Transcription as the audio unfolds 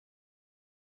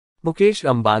Mukesh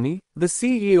Ambani, the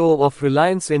CEO of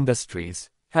Reliance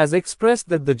Industries, has expressed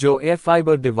that the Jio Air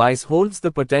Fiber device holds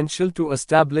the potential to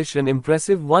establish an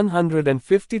impressive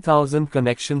 150,000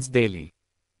 connections daily.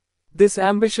 This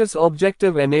ambitious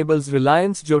objective enables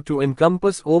Reliance Jio to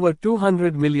encompass over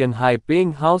 200 million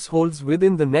high-paying households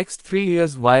within the next 3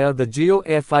 years via the Jio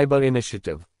Air Fiber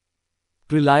initiative.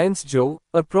 Reliance Jio,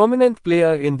 a prominent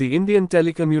player in the Indian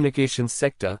telecommunications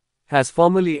sector, has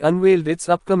formally unveiled its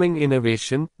upcoming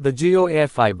innovation, the Jio Air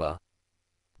Fiber.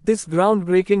 This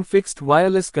groundbreaking fixed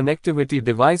wireless connectivity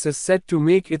device is set to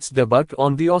make its debut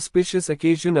on the auspicious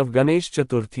occasion of Ganesh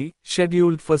Chaturthi,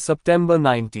 scheduled for September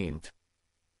 19.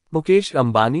 Mukesh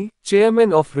Ambani,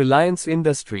 chairman of Reliance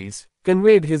Industries,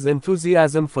 conveyed his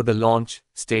enthusiasm for the launch,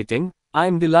 stating, "I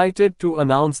am delighted to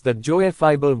announce that Jio Air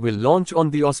Fiber will launch on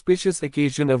the auspicious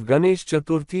occasion of Ganesh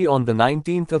Chaturthi on the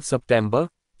 19th of September,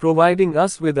 providing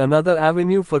us with another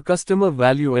avenue for customer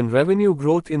value and revenue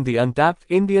growth in the untapped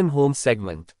Indian home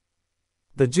segment."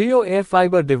 The Jio Air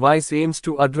Fiber device aims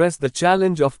to address the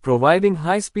challenge of providing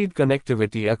high-speed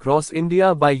connectivity across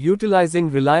India by utilizing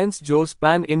Reliance Jio's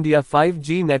pan-India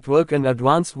 5G network and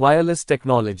advanced wireless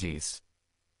technologies.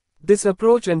 This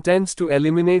approach intends to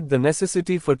eliminate the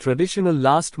necessity for traditional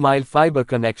last-mile fiber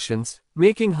connections,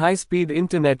 making high-speed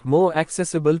internet more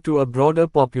accessible to a broader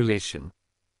population.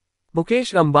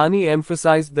 Mukesh Ambani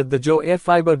emphasized that the Jio Air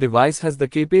Fiber device has the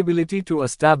capability to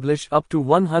establish up to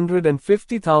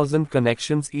 150,000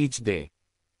 connections each day.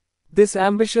 This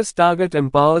ambitious target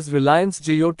empowers Reliance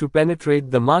Jio to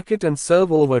penetrate the market and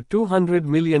serve over 200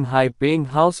 million high-paying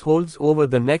households over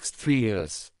the next 3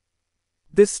 years.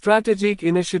 This strategic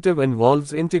initiative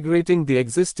involves integrating the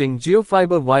existing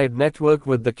JioFiber wired network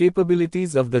with the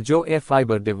capabilities of the Jio Air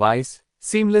Fiber device,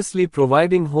 seamlessly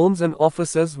providing homes and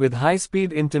offices with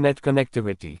high-speed internet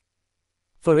connectivity.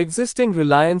 For existing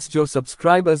Reliance Jio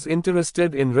subscribers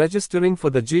interested in registering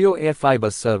for the Jio Air Fiber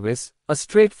service, a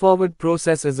straightforward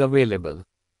process is available.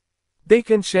 They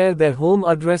can share their home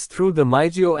address through the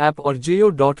MyJio app or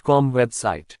jio.com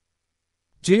website.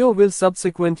 Jio will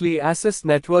subsequently assess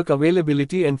network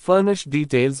availability and furnish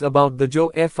details about the Jio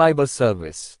Air Fiber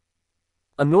service.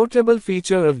 A notable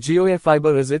feature of Jio Air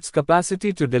Fiber is its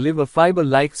capacity to deliver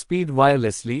fiber-like speed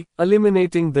wirelessly,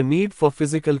 eliminating the need for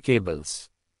physical cables.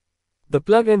 The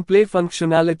plug-and-play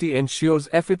functionality ensures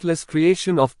effortless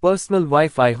creation of personal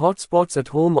Wi-Fi hotspots at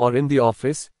home or in the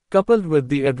office, coupled with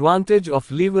the advantage of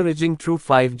leveraging true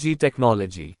 5G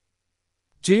technology.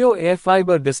 Jio Air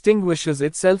Fiber distinguishes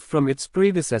itself from its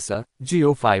predecessor,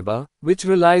 JioFiber, which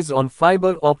relies on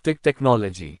fiber optic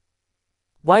technology.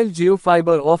 While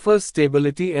JioFiber offers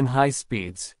stability and high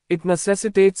speeds, it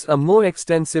necessitates a more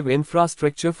extensive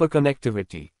infrastructure for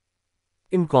connectivity.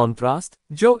 In contrast,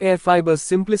 Jio Air Fiber's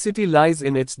simplicity lies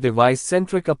in its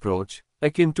device-centric approach,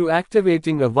 akin to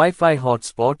activating a Wi-Fi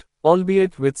hotspot,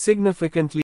 albeit with significantly